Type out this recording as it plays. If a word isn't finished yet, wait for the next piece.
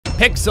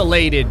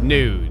pixelated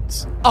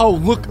nudes. Oh,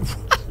 look.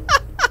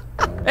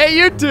 Hey,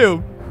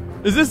 YouTube.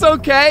 Is this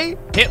okay?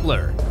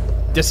 Hitler,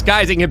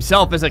 disguising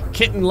himself as a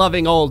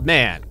kitten-loving old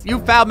man. You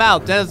foul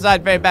mouth,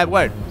 genocide, very bad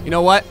word. You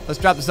know what? Let's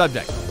drop the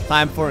subject.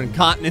 Time for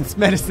incontinence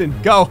medicine.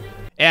 Go.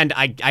 And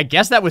I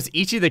guess that was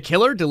Ichi the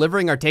Killer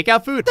delivering our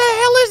takeout food. The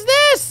hell is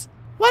this?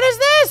 What is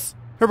this?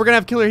 Heard we're gonna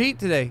have killer heat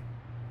today.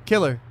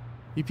 Killer.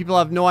 You people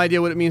have no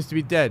idea what it means to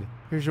be dead.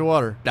 Here's your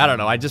water. I don't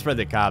know, I just read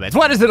the comments.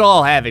 What does it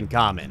all have in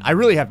common? I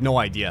really have no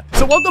idea.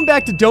 So welcome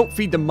back to Don't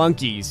Feed the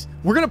Monkeys.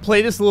 We're gonna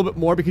play this a little bit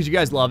more because you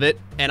guys love it,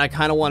 and I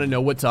kinda wanna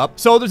know what's up.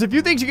 So there's a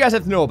few things you guys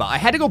have to know about. I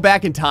had to go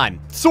back in time,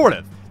 sort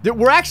of.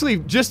 We're actually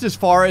just as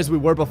far as we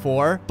were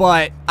before,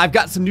 but I've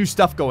got some new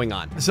stuff going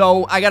on.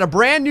 So I got a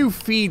brand new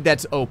feed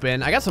that's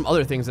open. I got some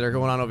other things that are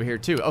going on over here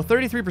too. Oh,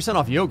 33%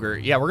 off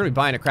yogurt. Yeah, we're gonna be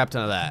buying a crap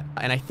ton of that.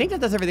 And I think that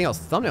that's everything else.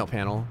 Thumbnail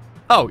panel.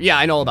 Oh, yeah,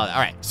 I know all about it. All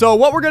right, so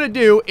what we're gonna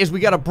do is we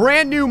got a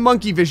brand new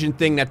monkey vision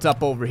thing that's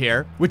up over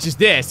here, which is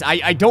this.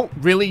 I don't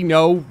really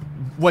know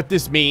what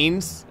this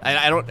means.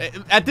 I don't,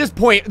 at this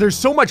point, there's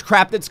so much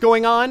crap that's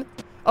going on.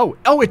 Oh,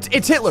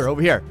 it's Hitler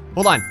over here.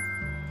 Hold on.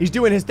 He's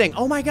doing his thing.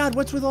 Oh my God,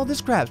 what's with all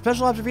this crap?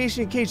 Special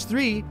observation in cage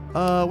 3.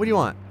 What do you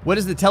want? What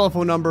is the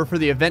telephone number for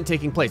the event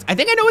taking place? I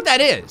think I know what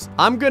that is.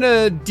 I'm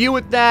gonna deal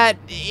with that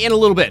in a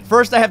little bit.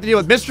 First, I have to deal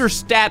with Mr.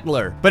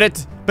 Stadler, but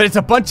it's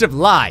a bunch of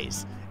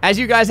lies. As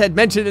you guys had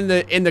mentioned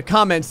in the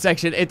comments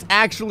section, it's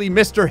actually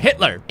Mr.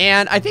 Hitler.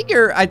 And I think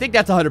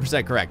that's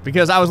 100% correct,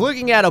 because I was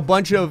looking at a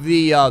bunch of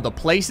the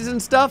places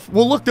and stuff.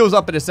 We'll look those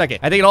up in a second.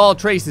 I think it all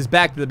traces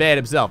back to the man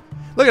himself.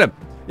 Look at him.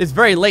 It's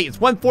very late. It's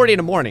 1:40 in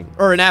the morning,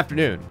 or an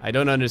afternoon. I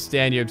don't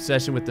understand your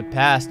obsession with the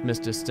past,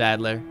 Mr.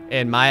 Stadler.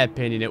 In my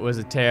opinion, it was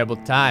a terrible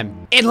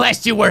time.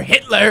 Unless you were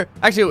Hitler.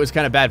 Actually, it was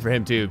kind of bad for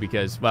him too,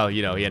 because, well,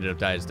 you know, he ended up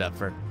dying and stuff.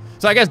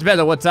 So I guess it depends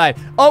on what side.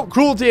 Oh,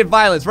 cruelty and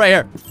violence right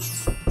here.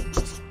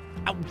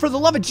 For the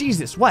love of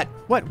Jesus, what?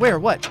 What, where,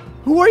 what?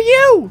 Who are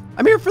you?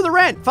 I'm here for the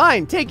rent.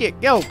 Fine, take it.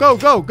 Go, go,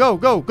 go, go,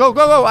 go, go,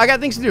 go, go. I got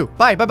things to do.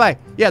 Bye, bye, bye.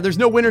 Yeah, there's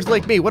no winners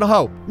like me. What a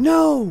hoe.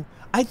 No,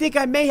 I think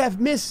I may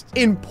have missed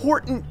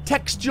important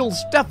textual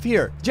stuff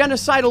here.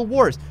 Genocidal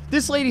wars.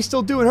 This lady's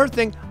still doing her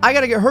thing. I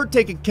gotta get her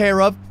taken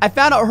care of. I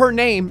found out her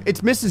name.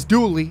 It's Mrs.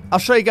 Dooley. I'll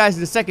show you guys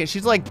in a second.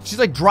 She's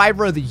like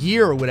driver of the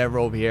year or whatever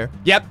over here.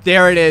 Yep,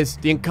 there it is.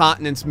 The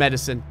incontinence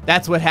medicine.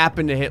 That's what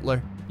happened to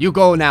Hitler. You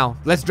go now.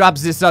 Let's drop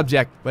this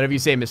subject. Whatever you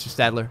say, Mr.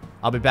 Stadler.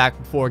 I'll be back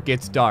before it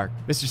gets dark.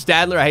 Mr.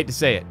 Stadler, I hate to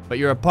say it, but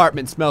your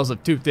apartment smells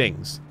of two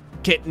things.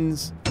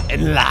 Kittens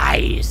and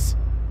lies.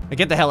 Now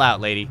get the hell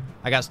out, lady.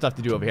 I got stuff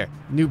to do over here.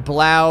 New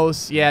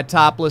blouse. Yeah,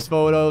 topless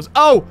photos.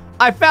 Oh,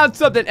 I found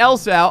something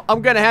else out.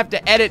 I'm gonna have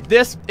to edit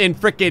this in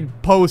frickin'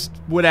 post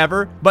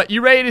whatever. But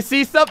you ready to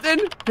see something?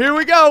 Here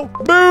we go.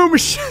 Boom.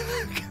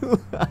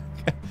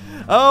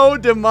 Oh,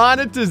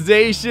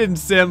 demonetization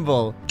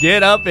symbol.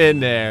 Get up in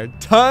there.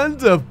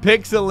 Tons of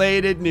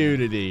pixelated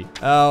nudity.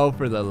 Oh,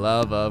 for the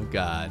love of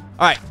God.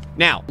 All right,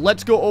 now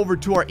let's go over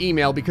to our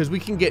email because we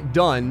can get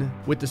done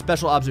with the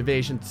special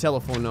observation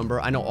telephone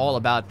number. I know all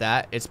about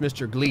that. It's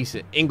Mr.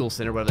 Gleason,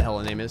 Ingleson, or whatever the hell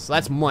the name is. So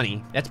that's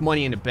money. That's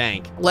money in the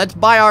bank. Let's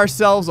buy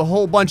ourselves a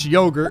whole bunch of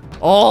yogurt.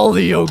 All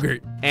the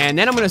yogurt. And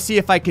then I'm gonna see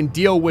if I can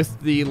deal with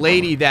the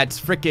lady that's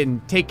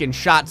frickin' taking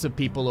shots of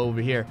people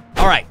over here.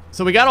 All right,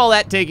 so we got all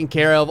that taken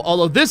care of,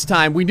 although this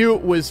time we knew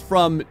it was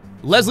from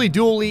Leslie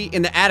Dooley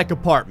in the attic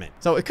apartment.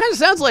 So it kind of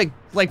sounds like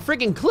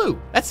freaking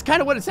Clue. That's kind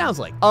of what it sounds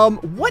like.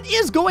 What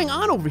is going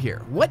on over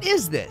here? What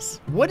is this?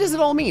 What does it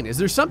all mean? Is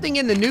there something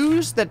in the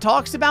news that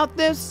talks about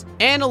this?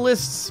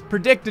 Analysts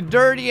predict a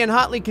dirty and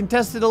hotly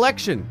contested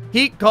election.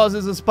 Heat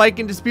causes a spike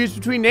in disputes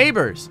between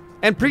neighbors.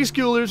 And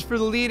preschoolers for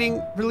the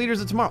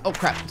leaders of tomorrow. Oh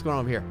crap, what's going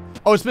on over here?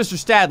 Oh, it's Mr.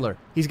 Stadler.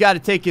 He's got to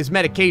take his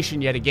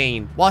medication yet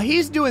again. While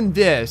he's doing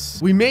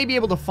this, we may be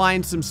able to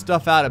find some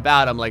stuff out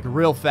about him like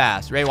real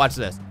fast. Ready? Watch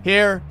this.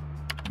 Here,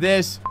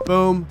 this,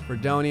 boom,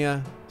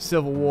 Fredonia,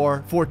 Civil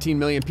War, 14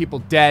 million people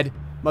dead,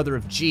 Mother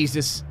of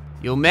Jesus.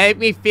 You make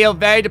me feel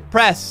very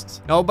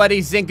depressed.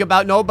 Nobody think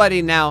about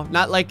nobody now,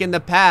 not like in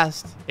the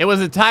past. It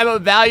was a time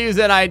of values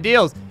and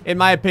ideals. In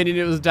my opinion,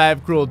 it was a time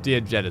of cruelty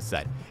and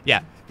genocide.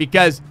 Yeah.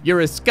 Because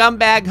you're a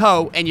scumbag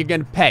hoe and you're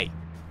gonna pay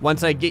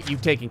once I get you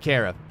taken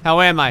care of.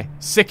 How am I?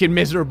 Sick and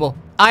miserable.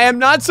 I am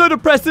not so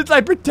depressed since I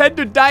pretend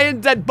to die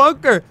in that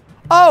bunker.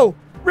 Oh,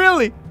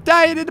 really?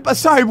 Dying in the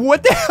sorry,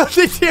 what the hell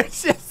did you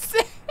just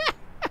say?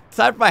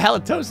 Time for my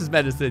halitosis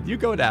medicine. You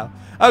go now.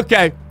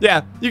 Okay,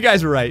 yeah, you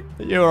guys were right.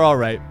 You were all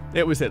right.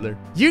 It was Hitler.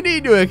 You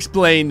need to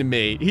explain to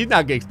me. He's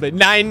not gonna explain.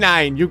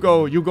 9-9. You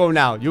go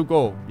now. You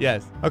go.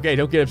 Yes. Okay,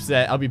 don't get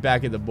upset. I'll be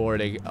back in the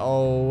morning.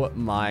 Oh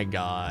my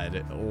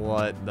God.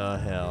 What the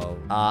hell?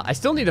 I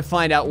still need to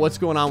find out what's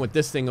going on with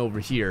this thing over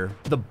here.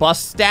 The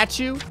bust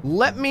statue.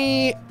 Let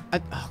me.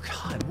 Oh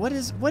God. What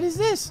is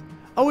this?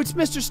 Oh, it's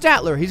Mr.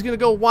 Stadler. He's gonna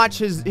go watch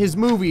his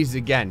movies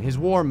again. His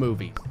war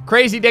movie.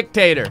 Crazy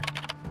dictator.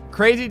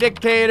 Crazy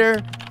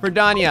dictator.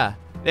 Fredonia.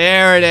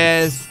 There it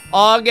is.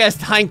 August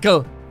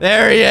Heinkel.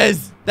 There he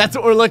is. That's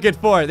what we're looking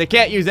for. They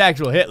can't use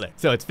actual Hitler,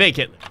 so it's fake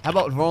Hitler. How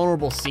about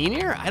vulnerable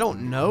senior? I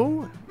don't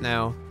know.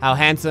 No. How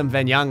handsome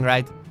Van Young,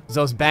 right?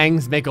 Those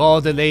bangs make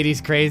all the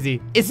ladies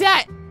crazy. Is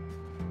that...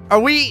 Are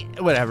we...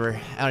 Whatever.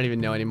 I don't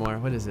even know anymore.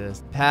 What is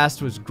this?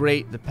 Past was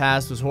great. The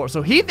past was horrible.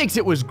 So he thinks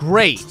it was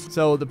great.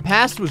 So the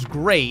past was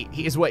great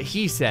is what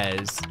he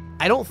says.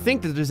 I don't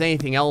think that there's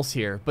anything else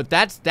here, but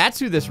that's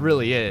who this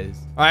really is.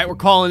 All right, we're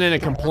calling in a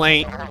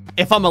complaint.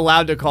 If I'm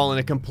allowed to call in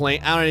a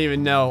complaint, I don't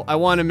even know. I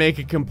want to make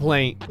a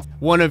complaint.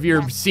 One of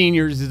your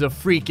seniors is a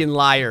freaking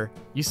liar.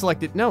 You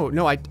selected,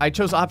 no, I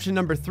chose option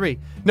number 3.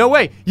 No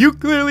way, you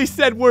clearly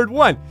said word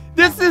 1.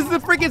 This is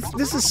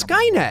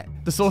Skynet.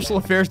 The Social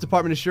Affairs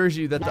Department assures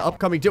you that the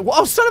upcoming,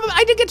 oh, son of a,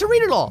 I didn't get to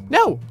read it all.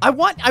 No, I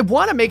want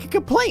to make a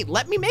complaint.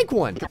 Let me make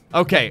one.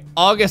 Okay,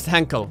 August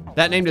Henkel.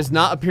 That name does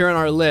not appear on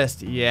our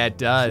list. Yeah, it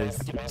does.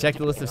 Check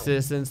the list of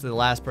citizens to the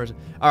last person.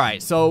 All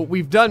right, so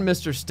we've done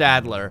Mr.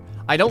 Stadler.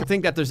 I don't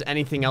think that there's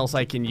anything else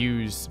I can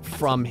use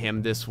from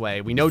him this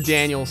way. We know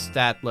Daniel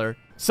Stadler.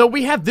 So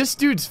we have this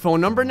dude's phone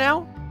number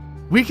now.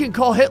 We can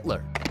call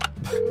Hitler.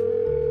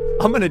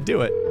 I'm gonna do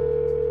it.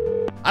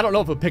 I don't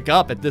know if he'll pick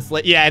up at this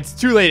late. Yeah, it's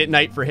too late at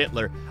night for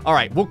Hitler. All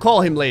right, we'll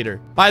call him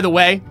later. By the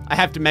way, I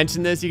have to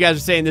mention this. You guys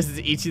are saying this is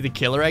Ichi the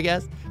Killer, I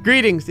guess.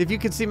 Greetings. If you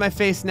could see my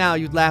face now,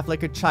 you'd laugh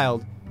like a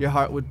child. Your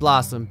heart would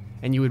blossom,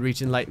 and you would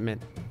reach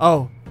enlightenment.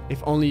 Oh,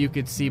 if only you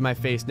could see my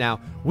face now.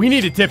 We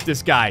need to tip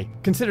this guy.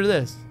 Consider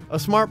this. A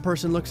smart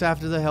person looks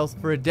after their health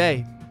for a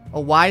day.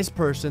 A wise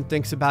person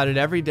thinks about it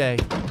every day.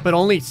 But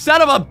only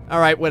son of a... All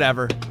right,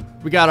 whatever.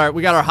 We got our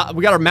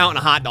mountain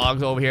of hot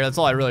dogs over here. That's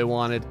all I really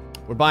wanted.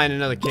 We're buying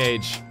another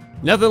cage.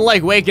 Nothing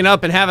like waking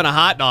up and having a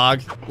hot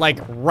dog, like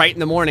right in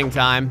the morning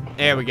time.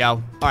 There we go.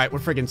 All right, we're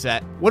freaking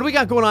set. What do we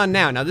got going on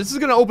now? Now, this is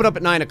gonna open up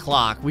at 9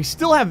 o'clock. We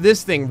still have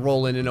this thing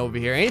rolling in over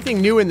here.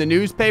 Anything new in the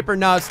newspaper?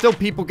 No, it's still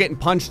people getting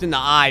punched in the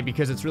eye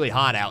because it's really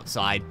hot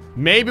outside.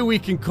 Maybe we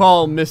can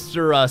call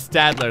Mr.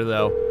 Stadler,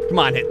 though. Come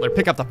on, Hitler,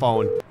 pick up the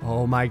phone.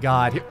 Oh my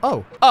God.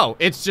 Oh,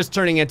 it's just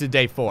turning into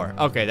day 4.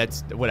 Okay,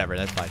 that's, whatever,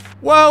 that's fine.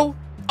 Whoa.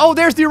 Oh,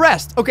 there's the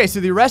arrest. Okay, so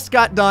the arrest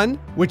got done,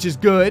 which is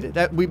good.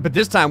 But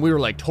this time we were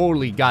like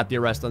totally got the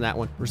arrest on that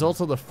one.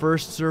 Results of the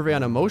first survey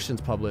on emotions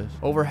published.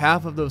 Over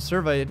half of those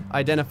surveyed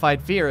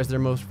identified fear as their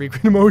most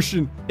frequent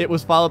emotion. It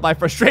was followed by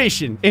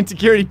frustration,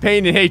 insecurity,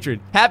 pain, and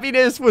hatred.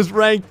 Happiness was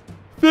ranked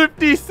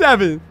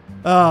 57th.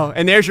 Oh,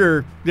 and there's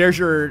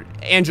your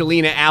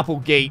Angelina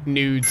Applegate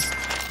nudes.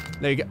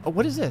 There you go. Oh,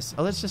 what is this?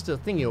 Oh, that's just a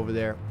thingy over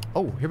there.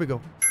 Oh, here we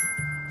go.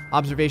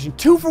 Observation,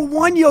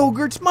 2-for-1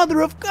 yogurts, mother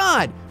of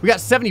God. We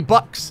got 70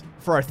 bucks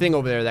for our thing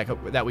over there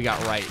that we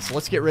got right. So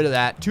let's get rid of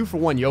that.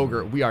 2-for-1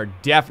 yogurt. We are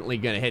definitely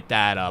gonna hit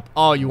that up.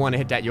 Oh, you wanna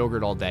hit that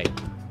yogurt all day.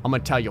 I'm gonna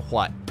tell you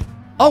what.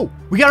 Oh,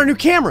 we got our new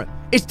camera.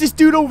 It's this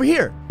dude over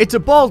here. It's a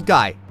bald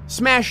guy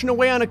smashing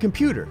away on a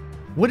computer.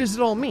 What does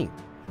it all mean?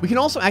 We can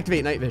also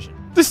activate night vision.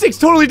 This thing's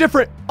totally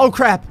different. Oh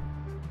crap.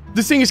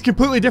 This thing is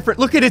completely different.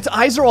 Look at its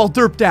eyes are all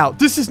derped out.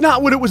 This is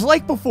not what it was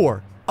like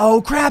before.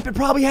 Oh crap, it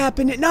probably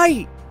happened at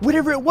night.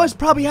 Whatever it was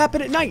probably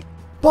happened at night.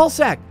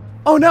 Ballsack.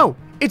 Oh no,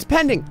 it's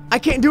pending. I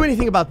can't do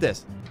anything about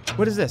this.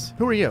 What is this?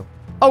 Who are you?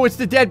 Oh, it's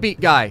the deadbeat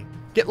guy.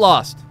 Get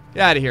lost.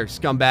 Get out of here,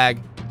 scumbag.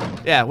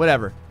 Yeah,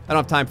 whatever. I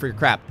don't have time for your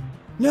crap.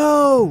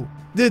 No,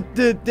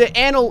 the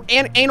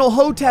anal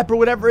hotep or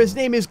whatever his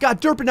name is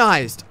got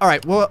derpinized. All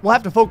right, we'll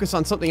have to focus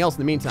on something else in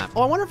the meantime.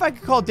 Oh, I wonder if I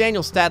could call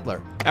Daniel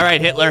Stadler. All right,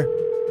 Hitler.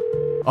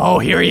 Oh,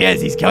 here he is.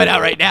 He's coming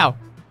out right now.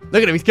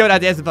 Look at him. He's coming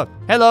out to answer the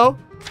phone. Hello.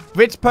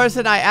 Which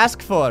person I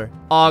ask for?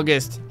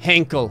 August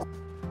Henkel.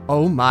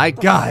 Oh my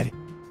God.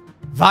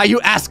 Why you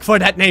ask for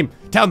that name?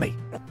 Tell me.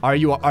 Are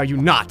you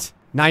not?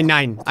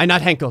 99. I'm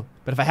not Henkel.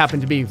 But if I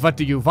happen to be, what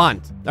do you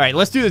want? All right,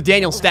 let's do the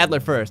Daniel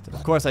Stadler first.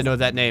 Of course I know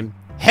that name.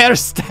 Herr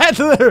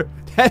Stadler.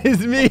 That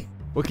is me.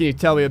 What can you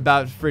tell me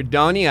about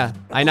Fredonia?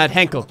 I'm not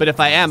Henkel, but if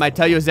I am, I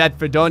tell you that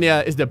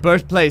Fredonia is the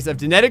birthplace of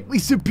genetically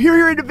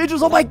superior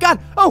individuals. Oh my God.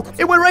 Oh,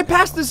 it went right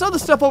past this other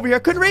stuff over here. I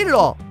couldn't read it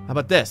all. How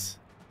about this?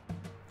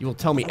 You will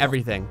tell me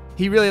everything.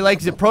 He really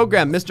likes the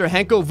program. Mr.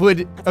 Henkel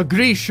would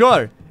agree,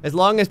 sure. As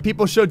long as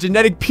people show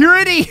genetic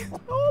purity.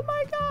 Oh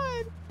my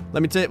God.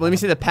 Let me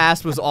say the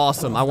past was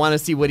awesome. I want to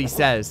see what he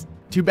says.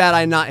 Too bad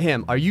I'm not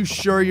him. Are you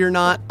sure you're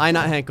not? I'm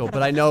not Henkel,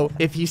 but I know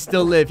if he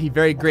still lived, he's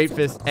very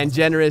grateful and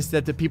generous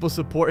that the people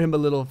support him a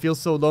little. Feels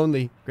so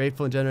lonely.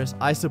 Grateful and generous.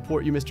 I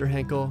support you, Mr.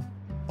 Henkel.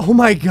 Oh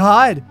my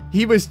God.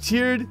 He was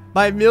cheered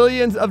by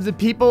millions of the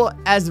people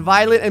as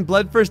violent and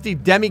bloodthirsty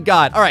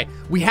demigod. All right,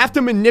 we have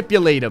to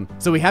manipulate him.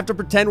 So we have to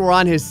pretend we're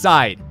on his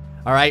side.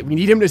 All right, we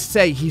need him to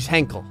say he's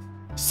Henkel.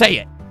 Say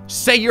it.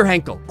 Say you're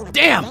Henkel.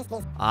 Damn.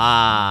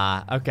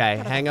 Ah, okay.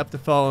 Hang up the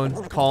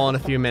phone. Call in a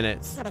few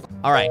minutes.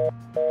 All right.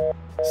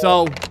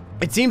 So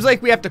it seems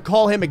like we have to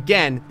call him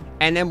again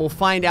and then we'll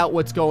find out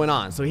what's going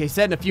on. So he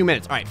said in a few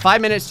minutes. All right,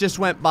 5 minutes just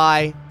went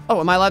by. Oh,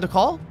 am I allowed to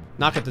call?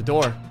 Knock at the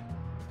door.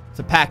 It's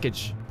a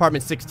package.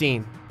 Apartment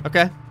 16.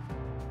 Okay.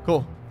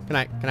 Cool. Can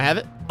I have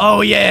it?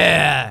 Oh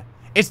yeah.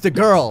 It's the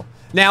girl.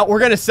 Now we're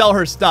gonna sell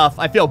her stuff.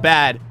 I feel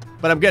bad,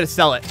 but I'm gonna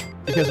sell it.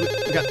 Because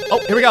we got, oh,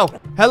 here we go.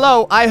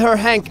 Hello,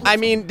 I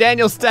mean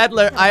Daniel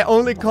Stadler. I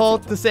only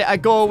called to say I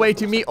go away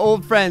to meet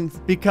old friends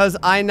because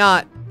I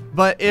not.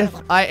 But if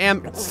I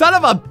am, son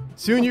of a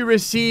Soon you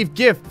receive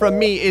gift from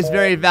me is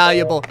very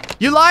valuable.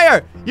 You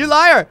liar! You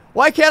liar!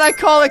 Why can't I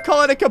call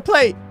it a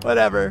complaint?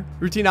 Whatever.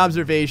 Routine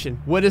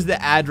observation. What is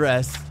the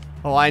address?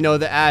 Oh, I know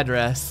the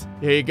address.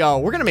 Here you go.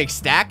 We're gonna make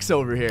stacks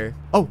over here.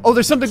 Oh,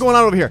 there's something going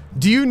on over here.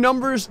 Do you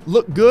numbers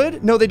look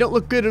good? No, they don't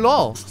look good at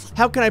all.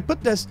 How can I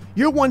put this?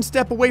 You're one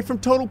step away from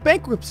total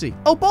bankruptcy.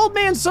 Oh, Bald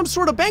Man's some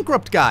sort of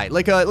bankrupt guy,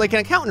 like an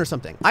accountant or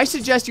something. I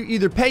suggest you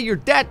either pay your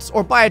debts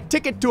or buy a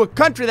ticket to a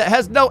country that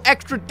has no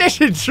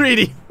extradition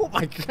treaty. Oh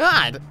my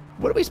God.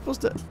 What are we supposed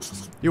to?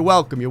 You're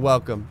welcome, you're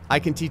welcome. I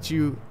can teach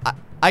you,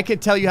 I can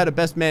tell you how to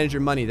best manage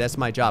your money. That's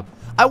my job.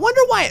 I wonder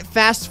why it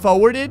fast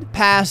forwarded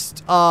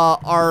past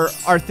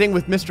our thing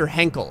with Mr.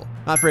 Henkel.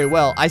 Not very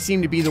well. I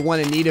seem to be the one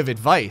in need of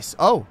advice.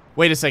 Oh,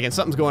 wait a second.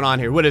 Something's going on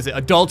here. What is it?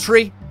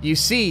 Adultery? You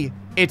see,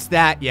 it's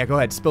that. Yeah, go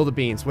ahead. Spill the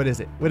beans. What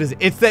is it? What is it?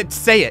 It's that.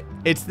 Say it.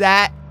 It's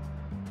that.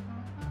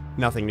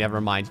 Nothing. Never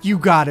mind. You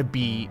gotta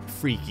be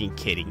freaking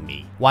kidding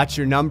me. Watch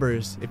your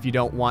numbers if you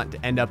don't want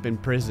to end up in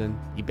prison.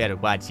 You better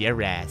watch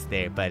your ass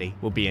there, buddy.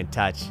 We'll be in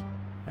touch.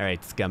 All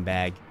right,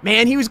 scumbag.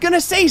 Man, he was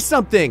gonna say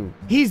something.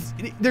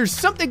 There's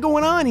something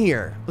going on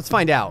here. Let's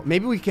find out.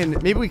 Maybe we can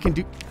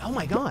do, oh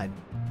my God.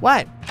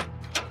 What?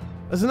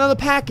 There's another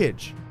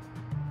package.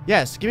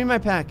 Yes, give me my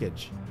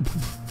package.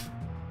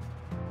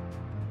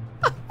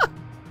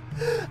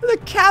 The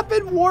cap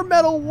and war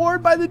medal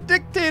worn by the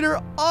dictator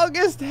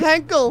August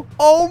Henkel.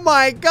 Oh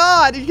my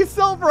God, you can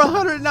sell it for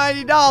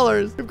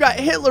 $190. We've got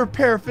Hitler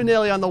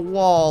paraphernalia on the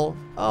wall.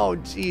 Oh,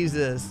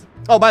 Jesus.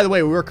 Oh, by the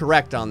way, we were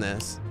correct on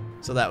this.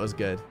 So that was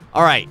good.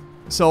 All right,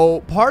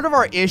 so part of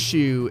our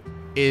issue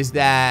is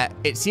that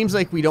it seems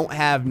like we don't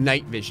have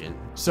night vision.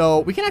 So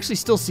we can actually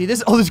still see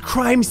this. Oh, there's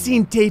crime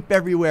scene tape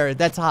everywhere.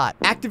 That's hot.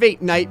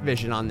 Activate night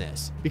vision on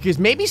this because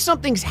maybe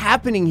something's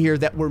happening here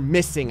that we're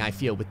missing, I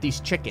feel, with these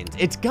chickens.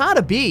 It's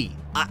gotta be.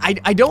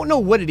 I don't know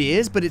what it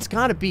is, but it's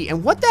gotta be.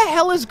 And what the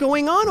hell is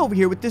going on over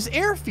here with this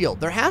airfield?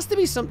 There has to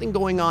be something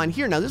going on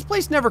here. Now, this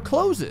place never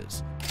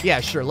closes. Yeah,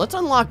 sure. Let's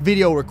unlock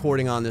video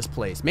recording on this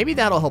place. Maybe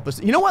that'll help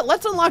us. You know what?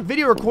 Let's unlock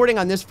video recording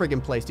on this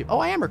friggin' place, too. Oh,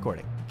 I am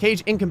recording.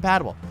 Cage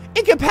incompatible.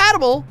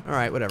 Incompatible? All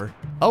right, whatever.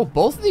 Oh,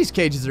 both of these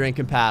cages are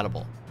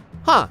incompatible.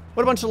 Huh,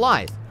 what a bunch of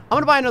lies. I'm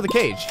gonna buy another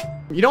cage.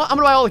 You know what? I'm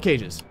gonna buy all the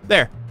cages.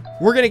 There.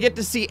 We're gonna get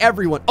to see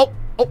everyone. Oh,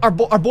 our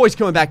boy's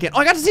coming back in. Oh,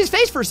 I got to see his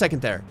face for a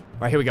second there. All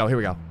right, here we go, here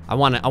we go. I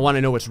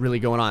wanna know what's really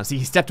going on. See,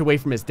 he stepped away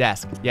from his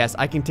desk. Yes,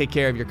 I can take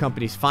care of your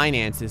company's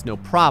finances, no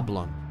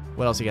problem.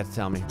 What else you got to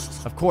tell me?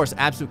 Of course,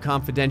 absolute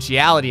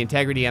confidentiality,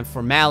 integrity, and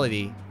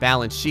formality,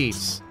 balance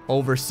sheets,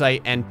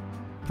 oversight, and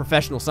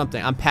professional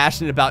something. I'm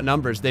passionate about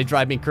numbers. They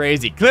drive me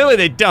crazy. Clearly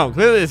they don't.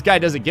 Clearly this guy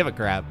doesn't give a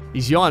crap.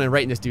 He's yawning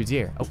right in this dude's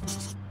ear. Oh.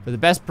 For the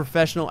best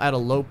professional at a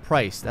low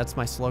price. That's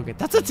my slogan.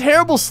 That's a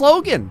terrible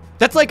slogan.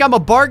 That's like I'm a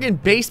bargain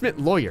basement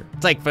lawyer.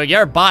 It's like, for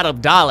your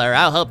bottom dollar,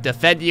 I'll help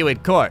defend you in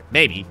court.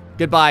 Maybe.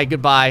 Goodbye,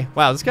 goodbye.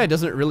 Wow, this guy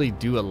doesn't really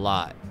do a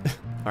lot.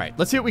 All right,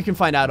 let's see what we can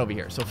find out over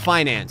here. So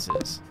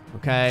finances,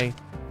 okay?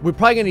 We're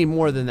probably gonna need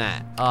more than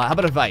that. How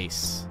about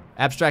advice?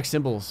 Abstract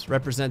symbols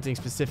representing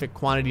specific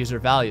quantities or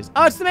values.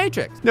 Oh, it's the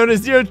matrix. Known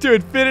as 0 to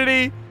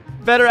infinity.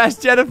 Better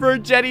ask Jennifer.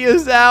 Jenny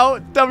is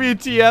out.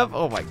 WTF.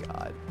 Oh my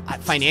God.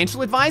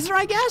 Financial advisor,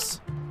 I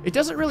guess? It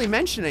doesn't really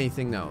mention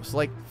anything though. So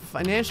like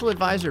financial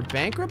advisor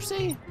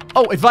bankruptcy?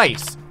 Oh,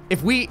 advice.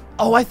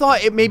 I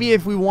thought maybe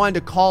if we wanted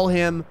to call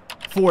him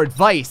for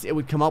advice, it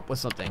would come up with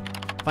something.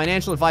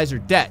 Financial advisor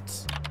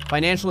debts.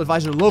 Financial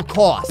advisor low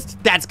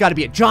cost. That's gotta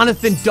be it.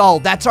 Jonathan Dull,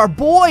 that's our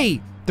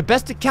boy. The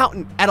best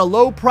accountant at a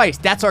low price.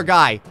 That's our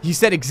guy. He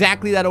said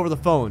exactly that over the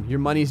phone. Your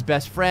money's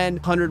best friend.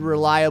 100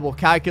 reliable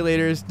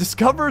calculators.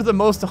 Discover the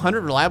most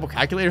 100 reliable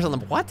calculators on the,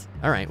 what?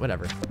 All right,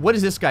 whatever. What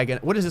is this guy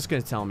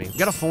gonna tell me? We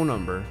got a phone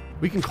number.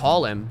 We can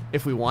call him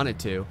if we wanted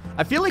to.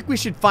 I feel like we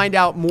should find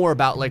out more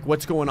about like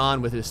what's going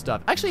on with his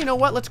stuff. Actually, you know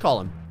what? Let's call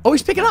him. Oh,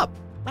 he's picking up.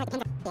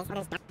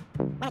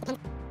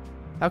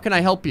 How can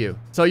I help you?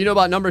 So you know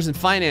about numbers and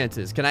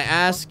finances. Can I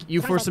ask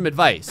you for some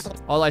advice?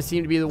 All I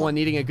seem to be the one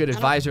needing a good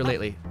advisor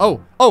lately.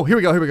 Oh, here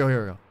we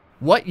go.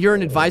 What, you're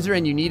an advisor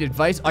and you need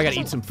advice? Oh, I gotta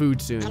eat some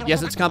food soon.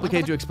 Yes, it's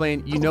complicated to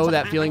explain. You know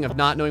that feeling of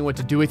not knowing what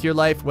to do with your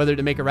life, whether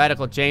to make a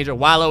radical change or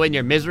wallow in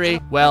your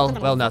misery? Well,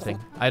 nothing.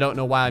 I don't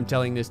know why I'm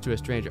telling this to a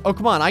stranger. Oh,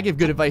 come on, I give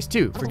good advice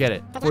too. Forget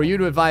it. For you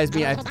to advise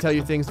me, I have to tell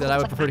you things that I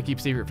would prefer to keep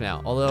secret for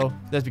now, although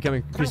that's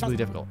becoming increasingly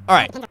difficult. All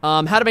right,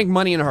 how to make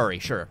money in a hurry.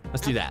 Sure,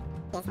 let's do that.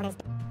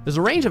 There's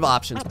a range of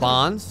options.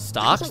 Bonds,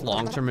 stocks,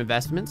 long-term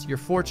investments. Your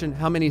fortune,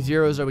 how many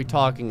zeros are we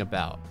talking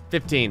about?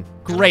 15.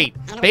 Great.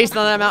 Based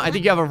on that amount, I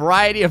think you have a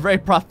variety of very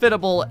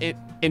profitable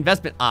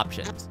investment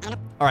options.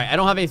 All right, I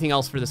don't have anything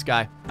else for this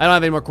guy. I don't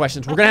have any more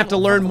questions. We're gonna have to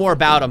learn more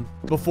about him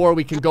before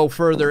we can go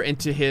further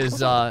into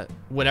his,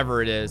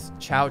 whatever it is.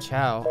 Ciao,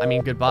 ciao. I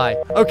mean, goodbye.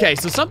 Okay,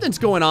 so something's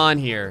going on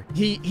here.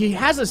 He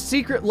has a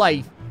secret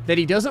life that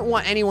he doesn't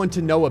want anyone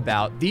to know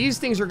about. These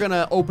things are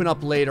gonna open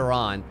up later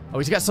on. Oh,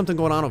 he's got something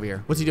going on over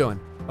here. What's he doing?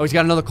 Oh, he's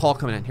got another call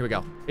coming in. Here we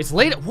go. It's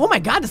late. Oh my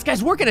God, this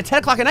guy's working at 10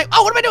 o'clock at night.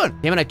 Oh, what am I doing?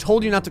 Damn it, I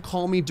told you not to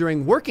call me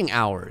during working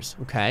hours.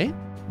 Okay.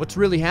 What's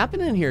really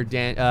happening here,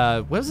 Dan?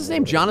 What was his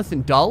name?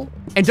 Jonathan Dull?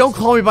 And don't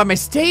call me by my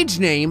stage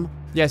name.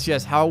 Yes,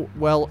 yes. How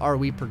well are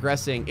we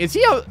progressing? Is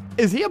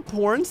he a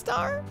porn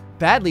star?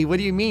 Badly? What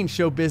do you mean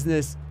show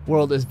business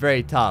world is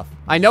very tough?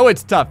 I know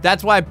it's tough.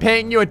 That's why I'm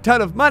paying you a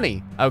ton of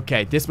money.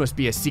 Okay, this must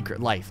be a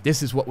secret life.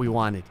 This is what we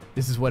wanted.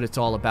 This is what it's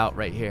all about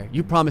right here.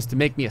 You promised to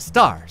make me a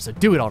star, so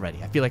do it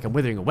already. I feel like I'm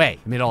withering away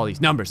amid all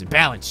these numbers and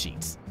balance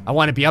sheets. I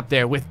want to be up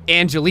there with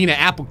Angelina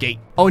Applegate.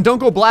 Oh, and don't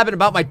go blabbing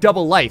about my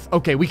double life.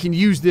 Okay, we can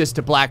use this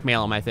to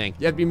blackmail him, I think.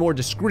 You have to be more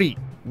discreet.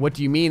 What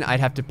do you mean I'd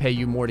have to pay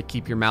you more to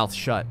keep your mouth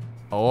shut?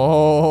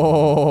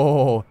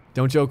 Oh,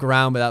 don't joke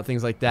around without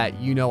things like that.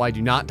 You know I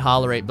do not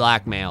tolerate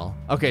blackmail.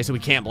 Okay, so we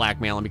can't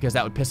blackmail him because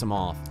that would piss him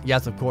off.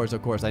 Yes, of course,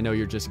 of course. I know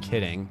you're just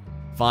kidding.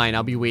 Fine,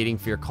 I'll be waiting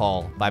for your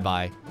call.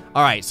 Bye-bye.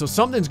 All right, so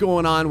something's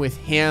going on with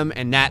him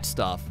and that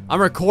stuff. I'm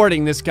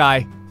recording this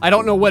guy. I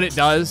don't know what it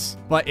does,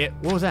 but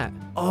what was that?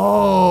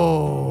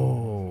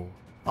 Oh,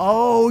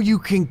 you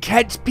can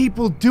catch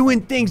people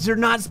doing things they're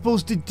not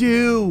supposed to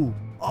do.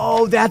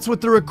 Oh, that's what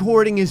the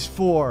recording is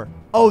for.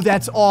 Oh,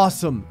 that's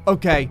awesome.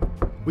 Okay,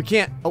 we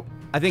can't,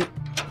 I think,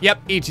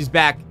 yep, Ichi's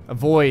back.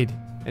 Avoid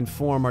and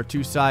form are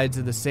two sides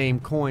of the same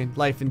coin.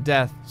 Life and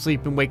death,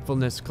 sleep and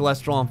wakefulness,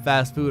 cholesterol and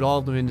fast food, all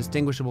of them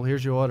indistinguishable.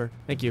 Here's your order.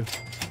 Thank you.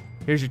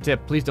 Here's your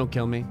tip. Please don't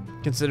kill me.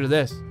 Consider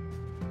this.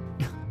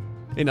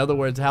 In other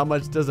words, how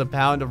much does a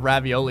pound of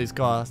raviolis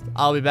cost?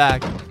 I'll be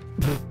back.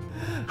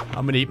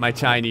 I'm gonna eat my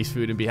Chinese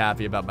food and be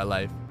happy about my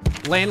life.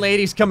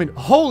 Landlady's coming.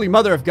 Holy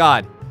mother of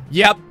God.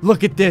 Yep,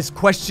 look at this.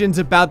 Questions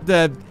about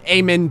the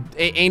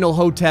Anal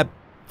Hotep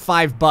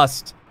 5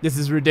 bust. This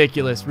is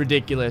ridiculous,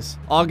 ridiculous.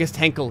 August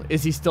Henkel,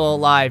 is he still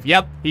alive?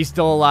 Yep, he's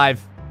still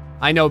alive.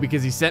 I know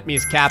because he sent me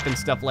his cap and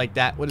stuff like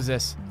that. What is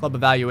this? Club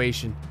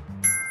evaluation.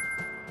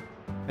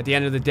 At the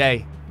end of the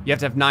day, you have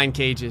to have 9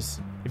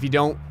 cages. If you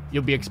don't,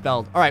 you'll be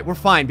expelled. All right, we're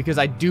fine because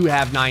I do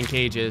have 9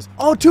 cages.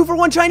 Oh, 2 for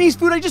 1 Chinese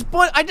food. I just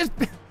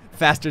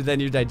faster than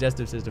your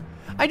digestive system.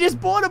 I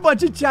just bought a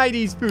bunch of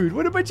Chinese food.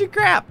 What a bunch of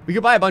crap. We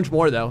could buy a bunch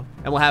more though,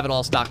 and we'll have it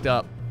all stocked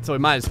up. So we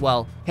might as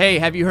well. Hey,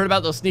 have you heard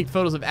about those sneak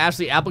photos of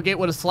Ashley Applegate?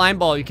 What a slime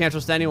ball. You can't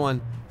trust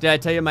anyone. Did I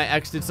tell you my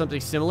ex did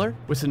something similar?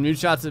 With some nude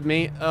shots of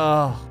me?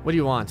 Oh, what do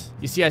you want?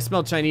 You see, I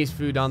smelled Chinese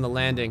food on the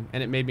landing,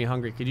 and it made me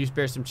hungry. Could you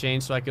spare some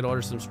change so I could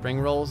order some spring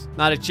rolls?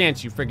 Not a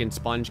chance, you friggin'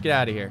 sponge. Get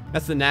out of here.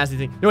 That's the nasty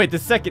thing. No, wait, the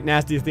second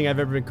nastiest thing I've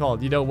ever been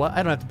called. You know what?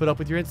 I don't have to put up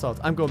with your insults.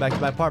 I'm going back to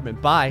my apartment.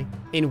 Bye.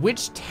 In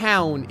which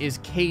town is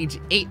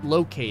Cage 8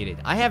 located?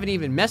 I haven't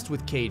even messed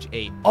with Cage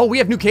 8. Oh, we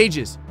have new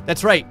cages.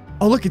 That's right.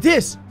 Oh, look at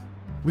this.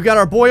 We got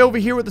our boy over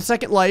here with the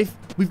second life.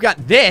 We've got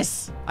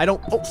this.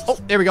 Oh,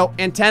 there we go.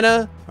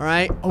 Antenna. All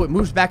right. Oh, it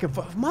moves back and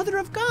forth. Mother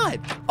of God.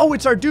 Oh,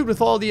 it's our dude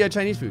with all the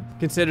Chinese food.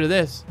 Consider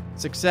this.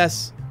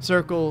 Success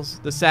circles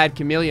the sad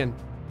chameleon.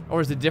 Or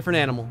is it a different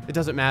animal? It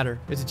doesn't matter.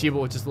 It's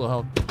achievable with just a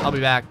little help. I'll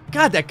be back.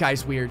 God, that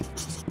guy's weird.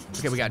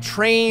 Okay, we got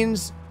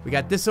trains. We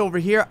got this over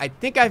here. I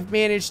think I've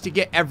managed to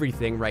get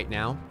everything right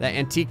now. That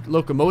antique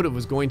locomotive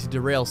was going to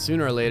derail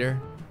sooner or later.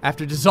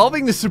 After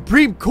dissolving the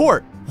Supreme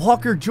Court,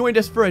 Walker joined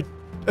us for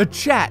a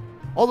chat.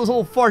 All those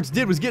old farts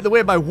did was get in the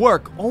way of my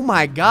work. Oh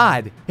my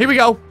God. Here we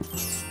go.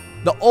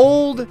 The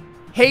old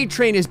hay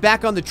train is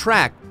back on the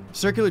track.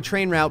 Circular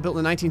train route built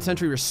in the 19th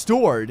century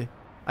restored.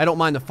 I don't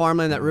mind the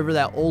farmland, that river,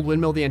 that old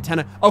windmill, the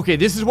antenna. Okay,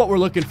 this is what we're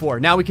looking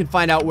for. Now we can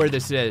find out where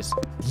this is.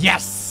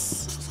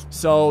 Yes.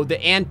 So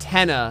the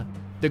antenna,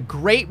 the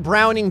Great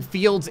Browning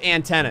Fields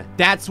antenna.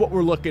 That's what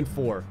we're looking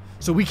for.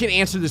 So we can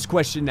answer this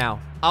question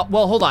now.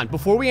 Well, hold on.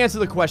 Before we answer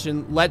the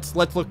question, let's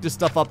look this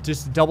stuff up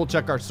just to double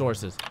check our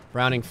sources.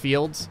 Browning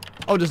Fields.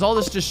 Oh, does all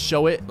this just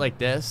show it like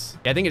this?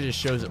 Yeah, I think it just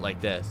shows it like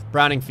this.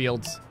 Browning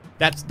Fields.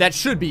 That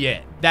should be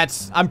it.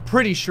 I'm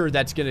pretty sure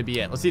that's gonna be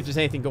it. Let's see if there's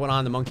anything going on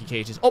in the monkey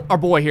cages. Oh, our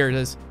boy, here it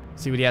is.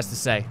 See what he has to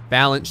say.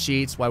 Balance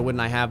sheets. Why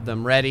wouldn't I have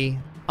them ready?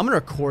 I'm gonna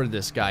record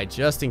this guy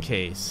just in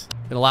case.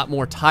 Been a lot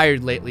more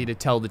tired lately, to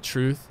tell the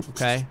truth.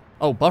 Okay.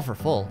 Oh, buffer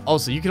full. Oh,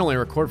 so you can only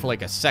record for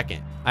like a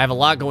second. I have a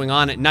lot going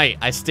on at night.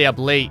 I stay up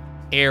late,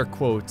 air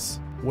quotes,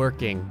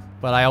 working.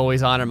 But I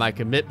always honor my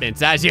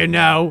commitments, as you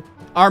know.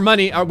 Our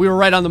money, we were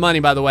right on the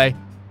money, by the way.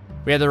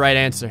 We had the right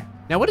answer.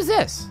 Now, what is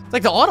this? It's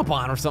like the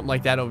Autobahn or something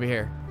like that over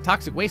here.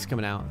 Toxic waste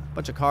coming out.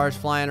 Bunch of cars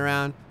flying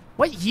around.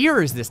 What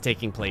year is this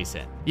taking place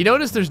in? You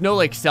notice there's no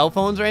like cell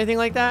phones or anything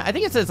like that? I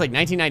think it says like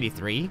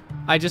 1993.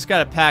 I just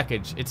got a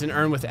package. It's an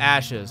urn with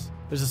ashes.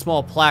 There's a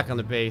small plaque on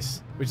the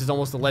base, which is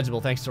almost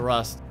illegible thanks to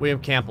rust. William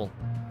Campbell.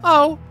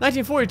 Oh,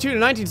 1942 to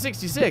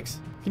 1966.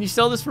 Can you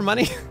sell this for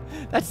money?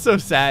 That's so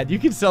sad. You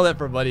can sell that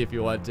for money if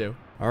you want to.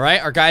 All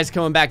right, our guy's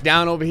coming back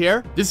down over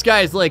here. This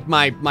guy is like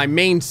my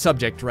main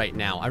subject right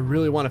now. I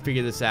really want to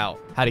figure this out,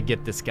 how to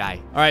get this guy.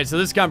 All right, so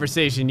this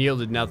conversation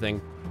yielded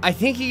nothing. I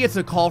think he gets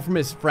a call from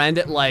his friend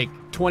at like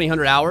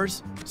 2000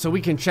 hours, so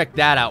we can check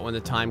that out when the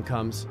time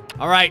comes.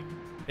 All right,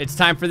 it's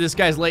time for this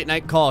guy's late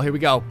night call. Here we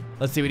go.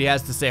 Let's see what he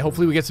has to say.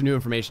 Hopefully we get some new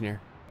information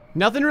here.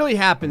 Nothing really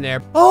happened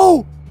there.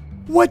 Oh,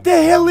 what the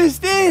hell is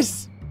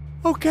this?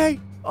 Okay.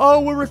 Oh,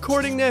 we're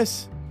recording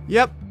this.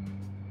 Yep.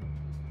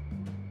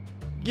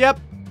 Yep.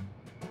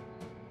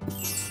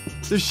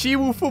 The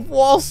She-Wolf of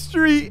Wall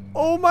Street.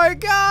 Oh my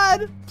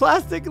God.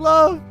 Plastic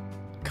love.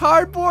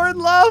 Cardboard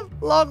love.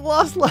 Long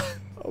lost love.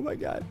 Oh my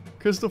God.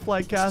 Crystal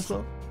Flight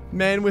Castle.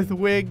 Man with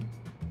wig.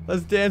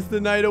 Let's dance the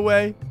night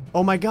away.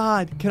 Oh my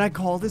God. Can I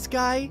call this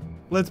guy?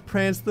 Let's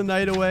prance the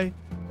night away.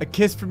 A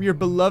kiss from your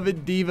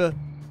beloved diva.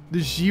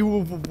 The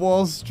She-Wolf of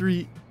Wall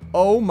Street.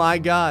 Oh my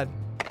God.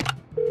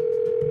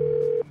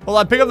 Hold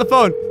on. Pick up the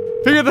phone.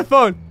 Pick up the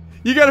phone.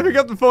 You gotta pick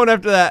up the phone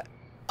after that.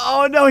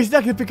 Oh no, he's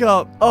not gonna pick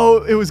up.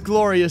 Oh, it was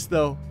glorious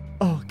though.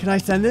 Oh, can I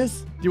send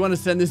this? Do you want to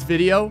send this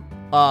video?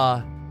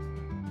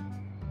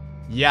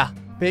 Yeah.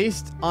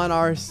 Based on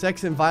our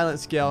sex and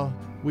violence scale,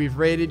 we've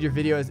rated your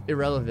video as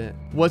irrelevant.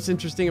 What's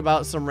interesting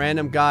about some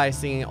random guy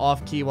singing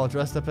off-key while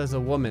dressed up as a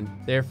woman?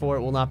 Therefore,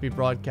 it will not be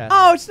broadcast.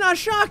 Oh, it's not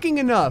shocking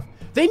enough.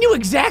 They knew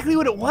exactly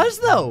what it was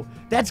though.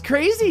 That's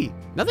crazy.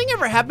 Nothing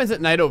ever happens at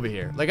night over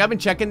here. Like, I've been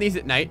checking these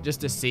at night just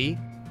to see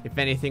if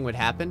anything would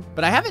happen,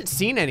 but I haven't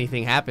seen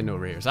anything happen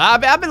over here. So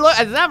I've been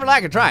looking. It's not for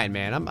lack of trying,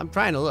 man. I'm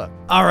trying to look.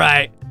 All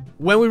right.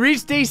 When we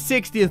reach day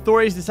 6, the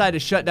authorities decide to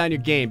shut down your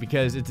game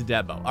because it's a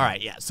demo. All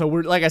right, yeah. So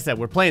we're, like I said,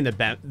 we're playing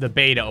the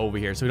beta over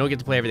here, so we don't get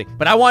to play everything.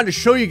 But I wanted to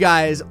show you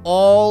guys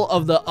all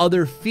of the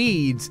other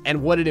feeds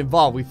and what it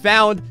involved. We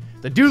found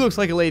the dude looks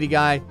like a lady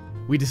guy.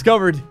 We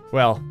discovered,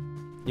 well,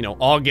 you know,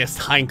 August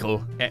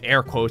Heinkel,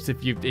 air quotes,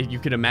 if you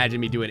could imagine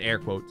me doing air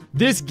quotes.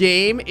 This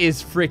game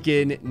is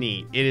freaking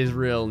neat. It is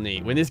real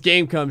neat. When this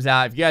game comes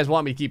out, if you guys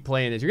want me to keep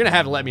playing this, you're gonna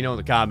have to let me know in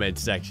the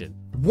comments section.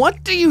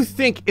 What do you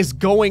think is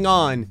going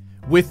on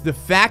with the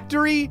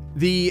factory,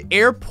 the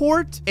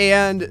airport,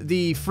 and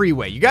the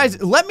freeway? You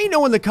guys, let me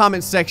know in the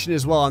comments section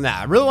as well on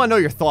that. I really want to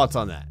know your thoughts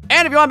on that.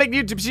 And if you want to make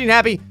the YouTube machine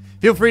happy,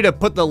 feel free to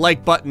put the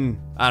like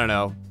button, I don't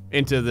know,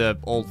 into the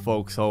old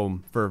folks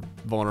home for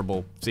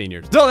vulnerable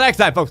seniors. Until the next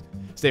time, folks,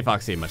 stay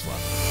foxy and much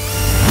love.